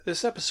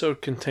This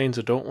episode contains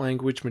adult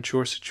language,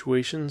 mature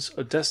situations,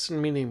 a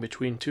destined meeting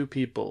between two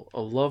people,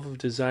 a love of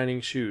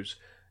designing shoes,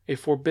 a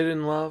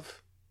forbidden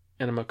love,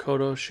 and a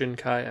Makoto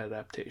Shinkai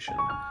adaptation.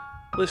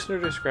 Listener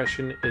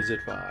discretion is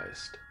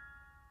advised.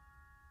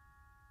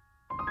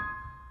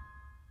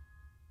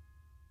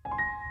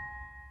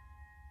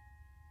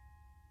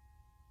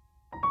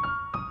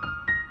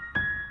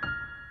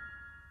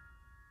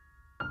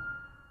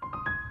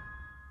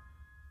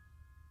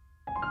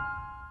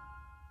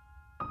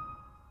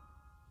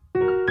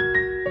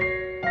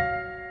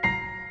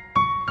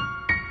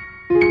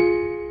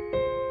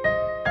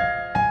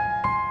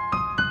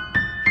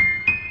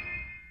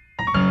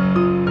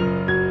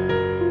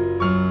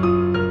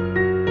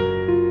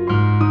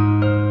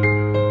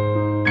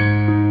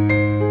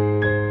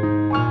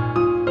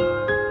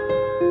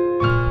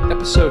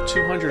 Episode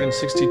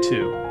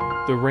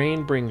 262, The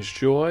Rain Brings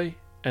Joy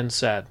and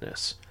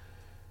Sadness.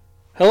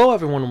 Hello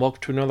everyone and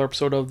welcome to another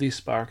episode of the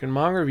Sparkin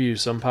Manga Review,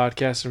 some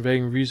podcasts and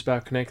vague reviews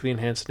about connectedly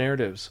enhanced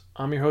narratives.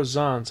 I'm your host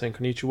Zan, saying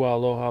konnichiwa,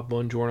 aloha,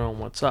 buongiorno, and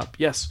what's up.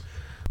 Yes,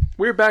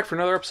 we're back for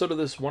another episode of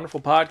this wonderful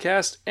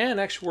podcast, and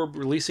actually we're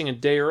releasing a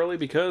day early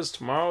because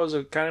tomorrow is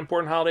a kind of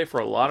important holiday for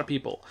a lot of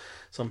people.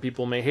 Some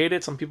people may hate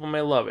it, some people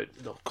may love it.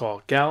 They'll call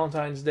it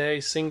Galentine's Day,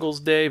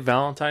 Singles Day,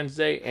 Valentine's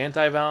Day,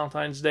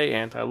 Anti-Valentine's Day,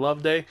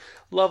 Anti-Love Day,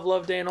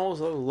 Love Day, and all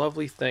those other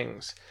lovely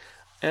things.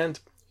 And,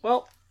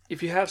 well,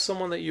 if you have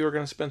someone that you are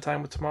going to spend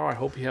time with tomorrow, I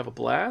hope you have a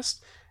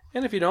blast.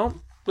 And if you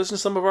don't, listen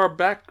to some of our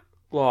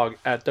backlog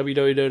at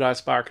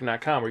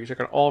www.sparkin.com, where you can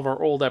check out all of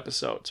our old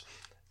episodes.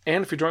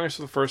 And if you're joining us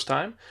for the first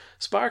time,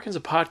 Sparkin is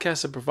a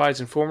podcast that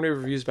provides informative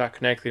reviews about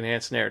connectedly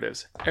enhanced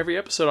narratives. Every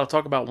episode I'll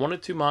talk about one or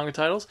two manga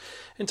titles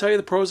and tell you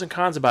the pros and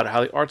cons about it,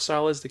 how the art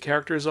style is, the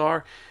characters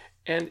are,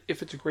 and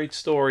if it's a great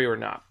story or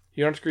not.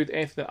 You don't have to agree with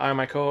anything that I and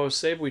my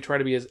co-hosts say, but we try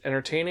to be as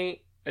entertaining,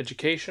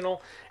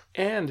 educational,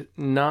 and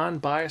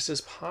non-biased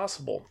as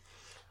possible.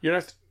 You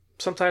know,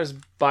 sometimes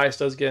bias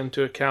does get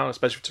into account,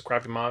 especially if it's a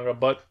crappy manga,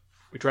 but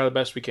we try the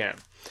best we can.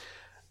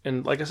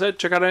 And like I said,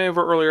 check out any of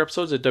our earlier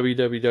episodes at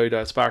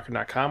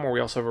www.sparkin.com, where we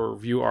also have a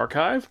review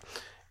archive.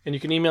 And you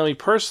can email me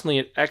personally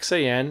at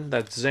xan,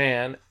 that's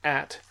Zan,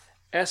 at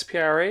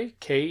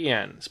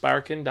spraken,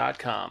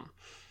 sparkin.com.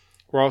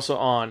 We're also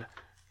on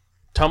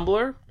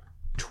Tumblr,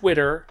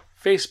 Twitter,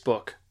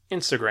 Facebook,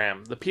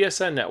 Instagram, the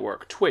PSN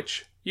Network,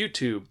 Twitch,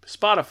 YouTube,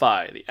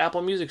 Spotify, the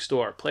Apple Music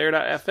Store,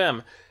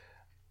 Player.fm,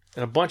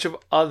 and a bunch of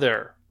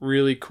other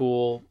really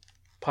cool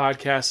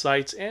podcast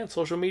sites and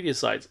social media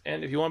sites.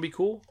 And if you want to be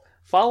cool,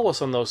 follow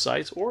us on those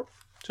sites or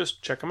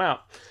just check them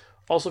out.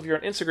 Also, if you're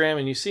on Instagram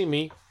and you see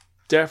me,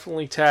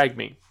 definitely tag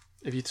me.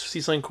 If you see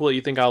something cool that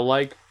you think I'll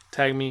like,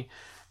 tag me,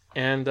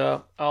 and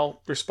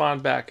I'll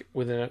respond back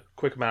within a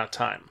quick amount of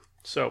time.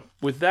 So,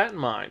 with that in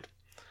mind,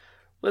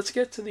 let's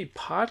get to the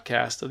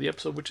podcast of the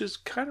episode, which is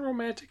kind of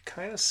romantic,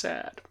 kind of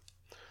sad.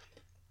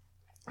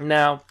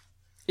 Now,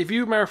 if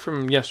you remember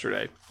from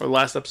yesterday, or the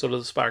last episode of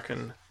the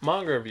Sparkin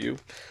Manga Review,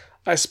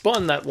 I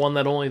spun that one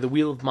that only the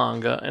Wheel of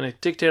Manga, and it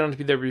dictated on to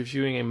be there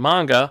reviewing a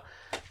manga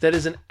that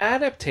is an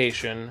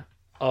adaptation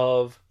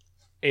of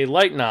a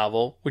light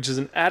novel, which is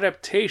an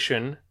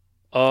adaptation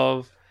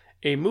of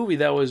a movie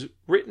that was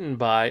written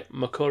by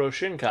Makoto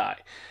Shinkai.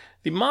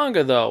 The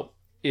manga, though,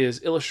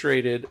 is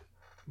illustrated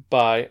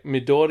by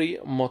Midori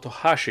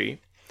Motohashi.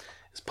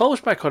 It's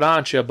published by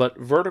Kodansha, but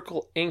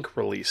Vertical Ink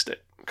released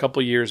it a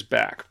couple years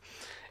back.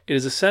 It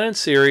is a Seinen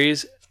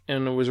series,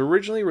 and it was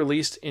originally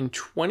released in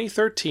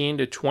 2013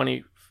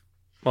 to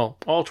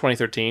all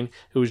 2013.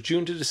 It was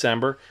June to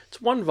December. It's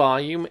one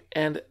volume,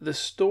 and the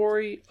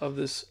story of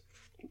this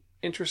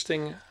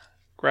interesting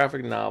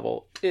graphic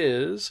novel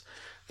is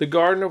The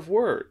Garden of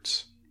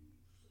Words,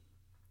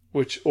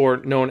 or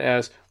known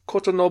as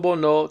Kotonobo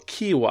no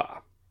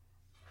Kiwa.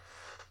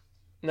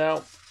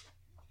 Now,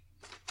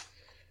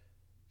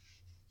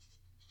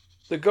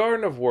 The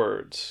Garden of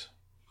Words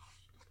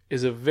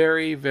is a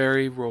very,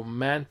 very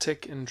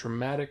romantic and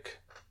dramatic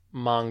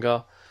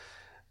manga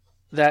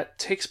that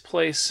takes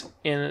place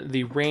in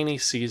the rainy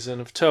season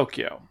of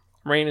Tokyo.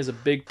 Rain is a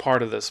big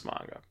part of this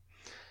manga.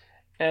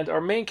 And our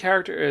main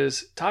character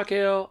is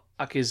Takeo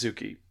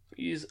Akizuki.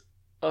 He's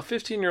a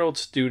 15-year-old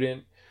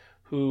student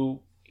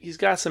he's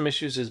got some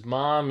issues. His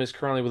mom is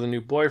currently with a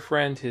new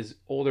boyfriend. His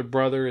older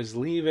brother is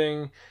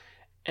leaving.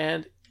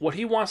 And what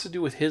he wants to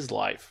do with his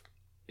life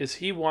is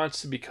he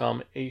wants to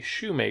become a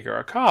shoemaker,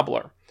 a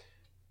cobbler.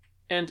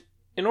 And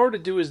in order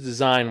to do his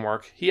design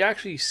work, he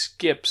actually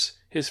skips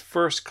his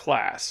first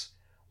class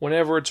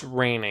whenever it's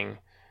raining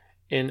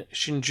in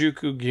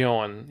Shinjuku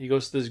Gyoen. He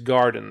goes to this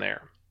garden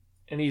there.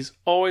 And he's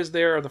always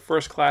there, the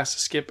first class to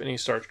skip, and he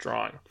starts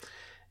drawing.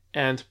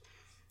 And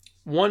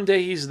one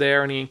day he's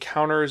there and he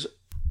encounters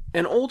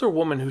an older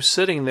woman who's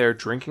sitting there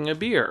drinking a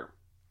beer.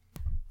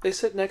 They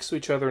sit next to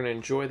each other and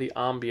enjoy the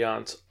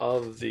ambiance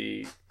of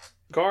the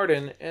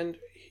garden, and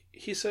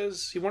he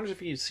wonders if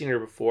he's seen her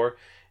before.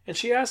 And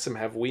she asks him,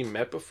 have we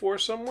met before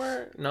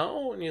somewhere?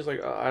 No? And he's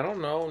like, I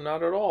don't know,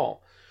 not at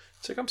all.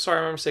 It's like, I'm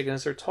sorry, I'm mistaken.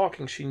 As they're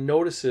talking, she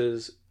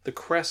notices the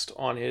crest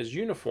on his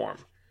uniform.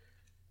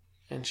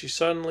 And she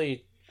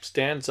suddenly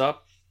stands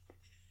up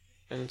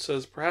and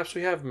says, "Perhaps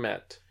we have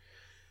met."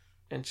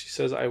 And she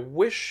says, "I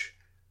wish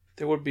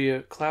there would be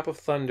a clap of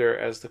thunder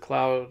as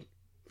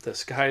the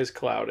sky is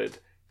clouded,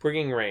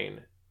 bringing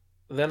rain.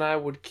 Then I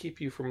would keep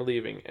you from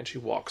leaving." And she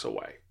walks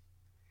away.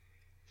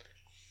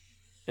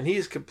 And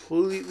he's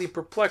completely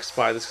perplexed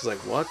by this. He's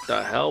like, what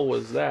the hell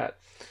was that?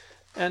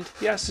 And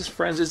he asks his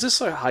friends, "Is this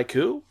a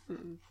haiku?"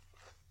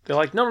 They're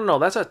like, no,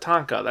 that's a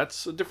tanka.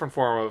 That's a different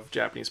form of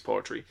Japanese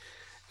poetry.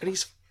 And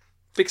he's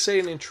fixated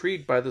and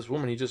intrigued by this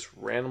woman he just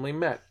randomly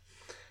met.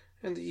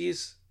 And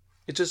it's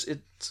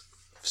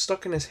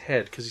stuck in his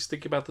head because he's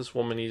thinking about this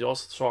woman. He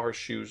also saw her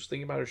shoes,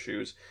 thinking about her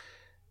shoes.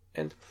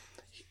 And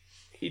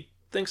he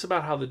thinks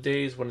about how the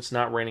days when it's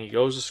not raining, he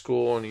goes to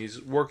school and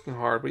he's working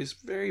hard, but he's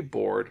very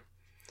bored.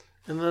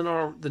 And then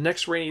on the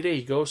next rainy day,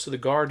 he goes to the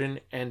garden,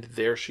 and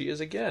there she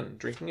is again,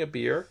 drinking a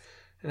beer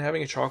and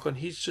having a chocolate.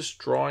 And he's just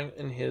drawing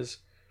in his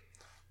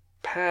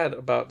pad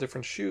about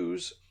different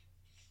shoes,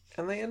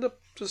 and they end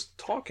up just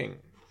talking.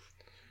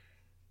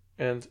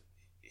 And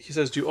he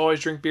says, "Do you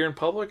always drink beer in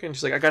public?" And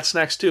she's like, "I got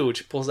snacks too." And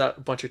she pulls out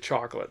a bunch of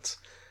chocolates.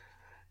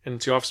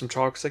 And she offers some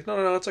chocolates. Like,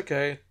 no, it's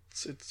okay.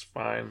 It's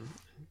fine.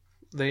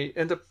 They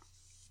end up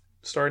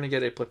starting to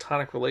get a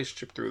platonic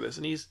relationship through this.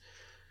 And you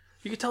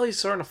can tell he's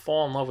starting to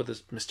fall in love with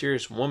this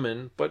mysterious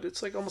woman, but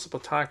it's like almost a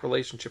platonic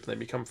relationship, and they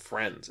become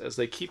friends as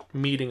they keep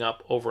meeting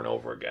up over and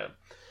over again.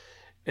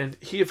 And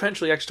he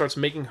eventually actually starts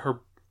making her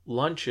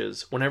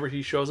lunches. Whenever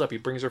he shows up, he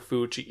brings her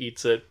food, she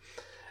eats it,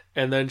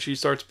 and then she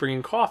starts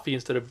bringing coffee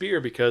instead of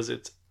beer because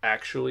it's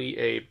actually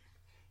a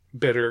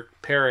better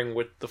pairing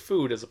with the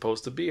food as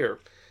opposed to beer.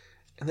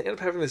 And they end up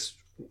having this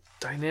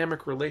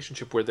dynamic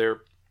relationship where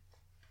they're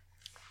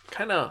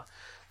kind of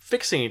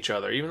fixing each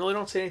other, even though they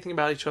don't say anything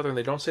about each other and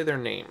they don't say their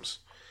names.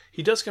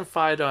 He does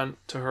confide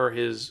to her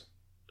his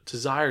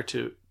desire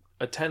to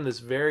attend this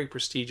very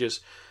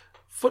prestigious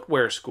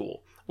footwear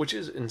school, which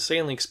is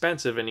insanely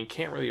expensive and he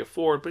can't really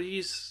afford, but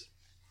he's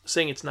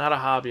saying it's not a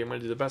hobby. I'm going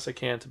to do the best I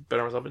can to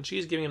better myself. And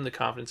she's giving him the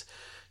confidence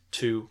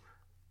to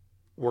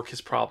work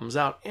his problems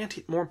out.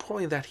 And more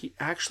importantly, that he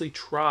actually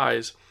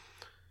tries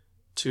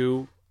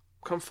to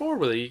come forward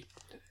with it. He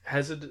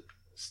has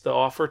the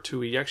offer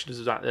to, he actually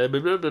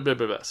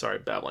design, sorry,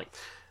 babbling.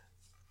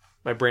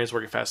 My brain's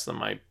working faster than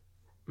my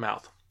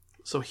mouth.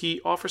 So he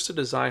offers to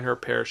design her a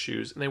pair of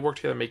shoes, and they work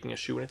together making a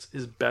shoe, and it's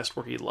his best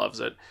work. He loves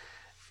it.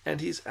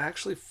 And he's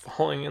actually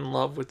falling in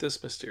love with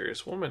this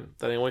mysterious woman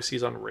that he only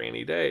sees on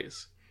rainy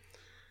days.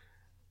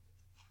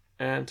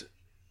 And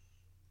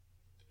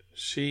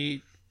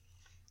she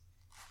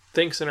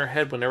thinks in her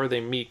head whenever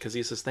they meet, because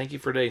he says, "Thank you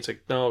for today." It's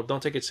like, no,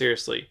 don't take it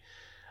seriously.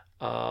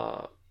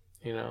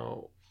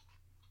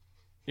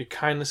 Your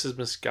kindness is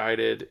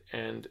misguided,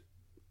 and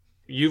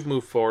you've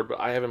moved forward, but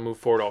I haven't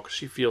moved forward at all, because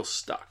she feels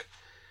stuck.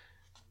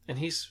 And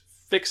he's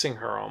fixing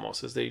her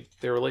almost as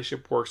their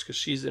relationship works, because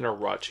she's in a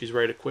rut. She's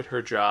ready to quit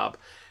her job,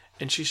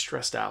 and she's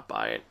stressed out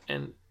by it.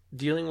 And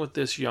dealing with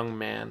this young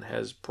man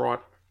has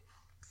brought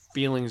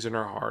feelings in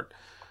her heart,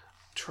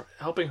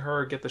 helping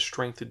her get the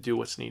strength to do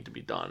what's needed to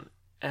be done.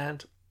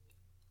 And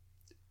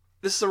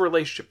this is a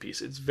relationship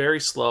piece. It's very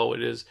slow.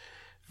 It is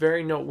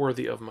very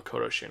noteworthy of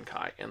Makoto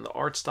Shinkai, and the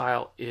art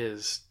style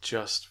is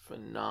just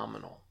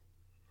phenomenal.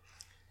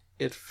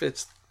 It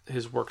fits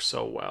his work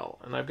so well.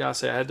 And I've got to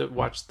say, I had to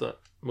watch the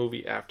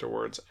movie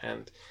afterwards,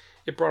 and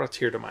it brought a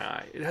tear to my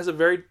eye. It has a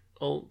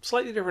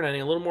slightly different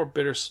ending, a little more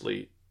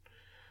bittersweet,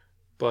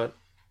 but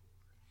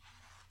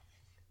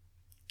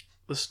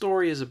the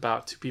story is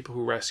about two people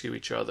who rescue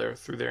each other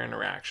through their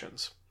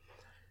interactions.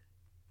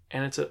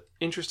 And it's an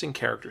interesting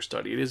character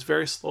study. It is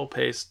very slow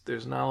paced.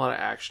 There's not a lot of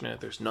action in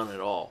it. There's none at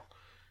all.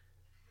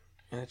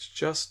 And it's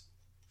just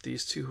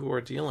these two who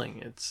are dealing.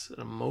 It's an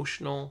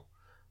emotional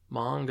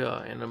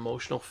manga and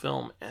emotional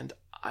film. And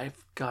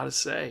I've got to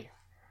say,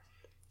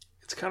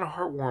 it's kind of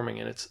heartwarming,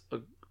 and it's a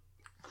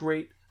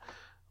great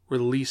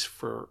release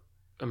for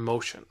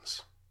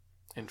emotions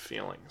and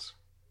feelings.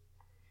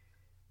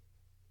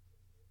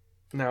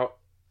 Now,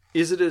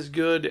 is it as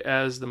good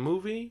as the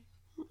movie?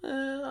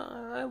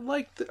 I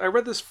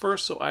read this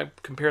first, so I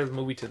compared the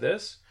movie to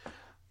this.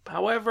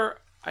 However,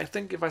 I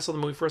think if I saw the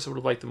movie first, I would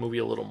have liked the movie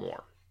a little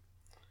more.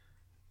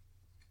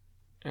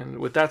 And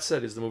with that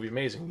said, is the movie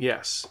amazing?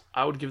 Yes.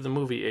 I would give the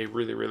movie a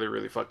really, really,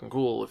 really fucking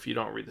cool. If you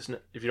don't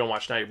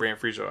watch Now, Your Brain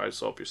Freezer, I just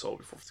hope your soul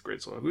before the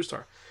great soul of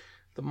Gustar.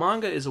 The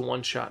manga is a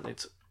one-shot, and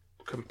it's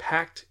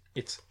compact,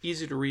 it's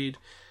easy to read,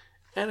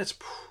 and it's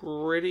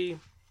pretty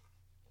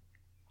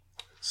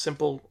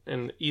simple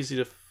and easy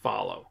to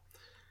follow.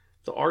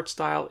 The art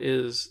style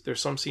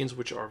there's some scenes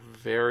which are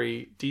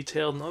very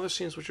detailed, and other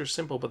scenes which are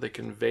simple, but they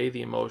convey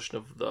the emotion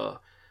of the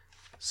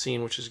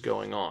scene which is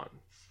going on.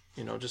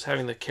 Just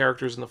having the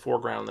characters in the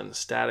foreground and the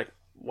static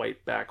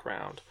white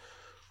background,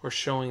 or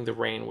showing the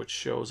rain, which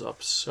shows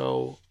up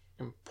so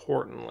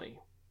importantly.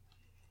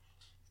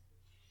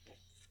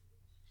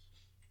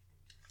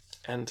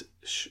 And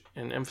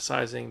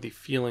emphasizing the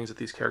feelings that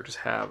these characters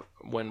have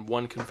when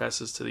one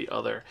confesses to the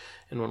other,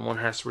 and when one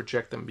has to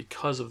reject them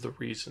because of the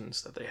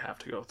reasons that they have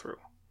to go through.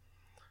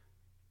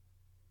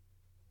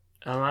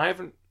 And I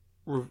haven't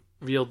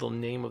reveal the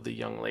name of the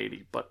young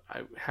lady, but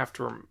I have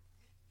to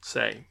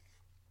say,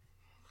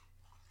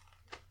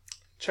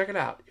 check it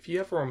out. If you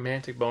have a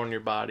romantic bone in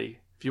your body,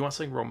 if you want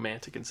something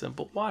romantic and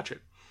simple, watch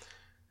it.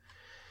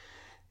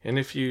 And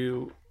if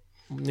you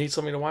need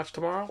something to watch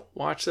tomorrow,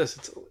 watch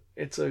this.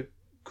 It's a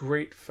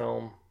great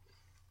film.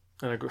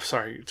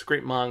 It's a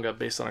great manga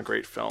based on a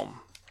great film.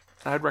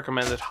 I'd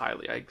recommend it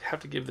highly. I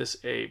have to give this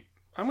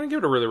I'm going to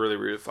give it a really, really,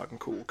 really fucking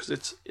cool, because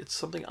it's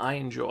something I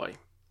enjoy.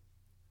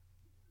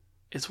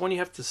 It's one you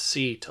have to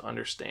see to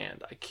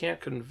understand. I can't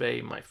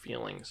convey my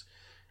feelings.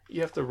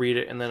 You have to read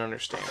it and then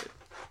understand it.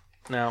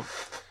 Now,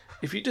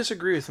 if you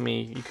disagree with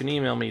me, you can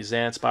email me,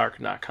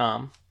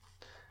 zansparkin.com,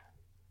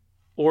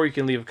 or you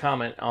can leave a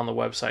comment on the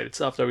website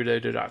itself,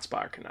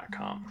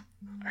 www.sparkin.com.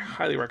 I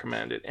highly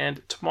recommend it.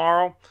 And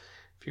tomorrow,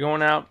 if you're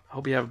going out, I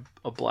hope you have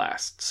a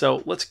blast.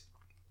 So let's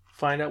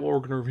find out what we're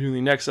going to review in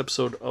the next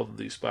episode of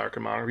the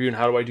Sparkin Manga Review. And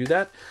how do I do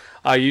that?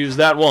 I use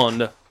that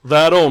one,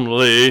 that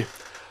only,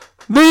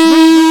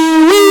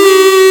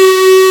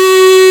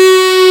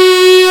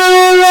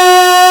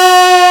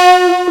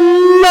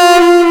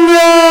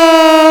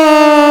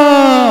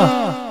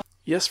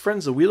 Yes,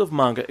 friends, the Wheel of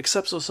Manga,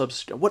 exceptional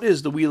substitute. What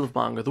is the Wheel of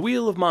Manga? The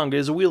Wheel of Manga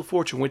is a Wheel of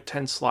Fortune with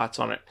 10 slots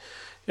on it.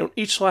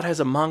 Each slot has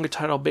a manga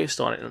title based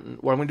on it. And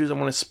what I'm going to do is I'm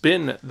going to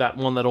spin that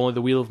one, that only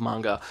the Wheel of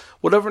Manga.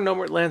 Whatever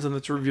number it lands on,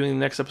 that's reviewing the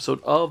next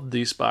episode of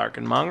the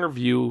Sparkin Manga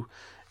Review.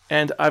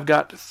 And I've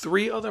got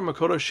 3 other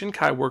Makoto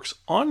Shinkai works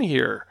on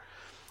here.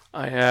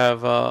 I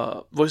have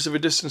Voice of a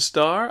Distant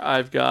Star.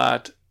 I've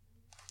got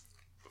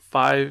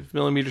 5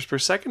 millimeters per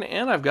second.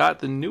 And I've got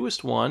the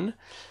newest one,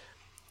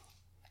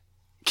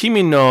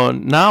 Kimi no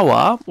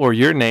Nawa, or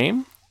Your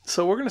Name.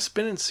 So we're going to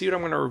spin and see what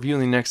I'm going to review in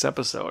the next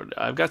episode.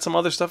 I've got some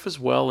other stuff as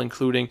well,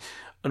 including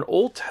an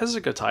old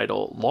Tezuka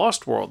title,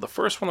 Lost World, the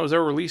first one that was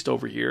ever released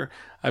over here.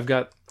 I've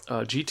got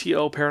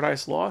GTO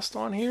Paradise Lost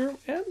on here,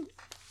 and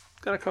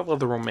got a couple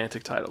other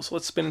romantic titles. So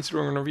let's spin and see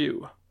what we're going to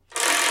review.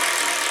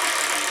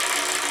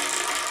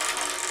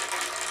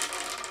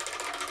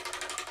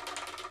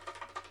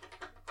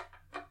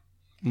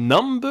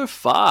 Number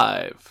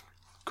 5.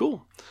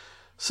 Cool.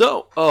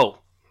 So,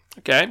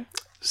 okay.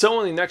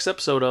 So in the next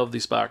episode of the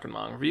Sparkin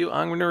Manga Review,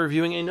 I'm going to be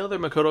reviewing another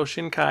Makoto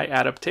Shinkai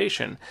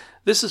adaptation.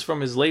 This is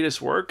from his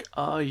latest work,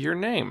 Your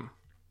Name.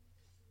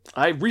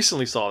 I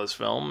recently saw this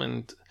film,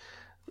 and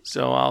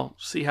so I'll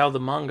see how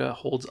the manga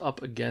holds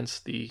up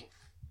against the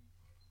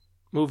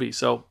movie.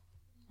 So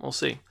we'll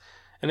see.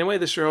 Anyway,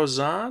 this is your host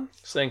Zan,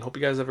 saying hope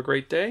you guys have a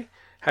great day.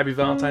 Happy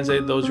Valentine's Day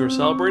to those who are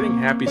celebrating.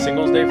 Happy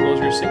Singles Day for those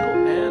who are single.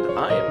 And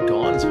I am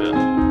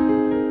Gonzville.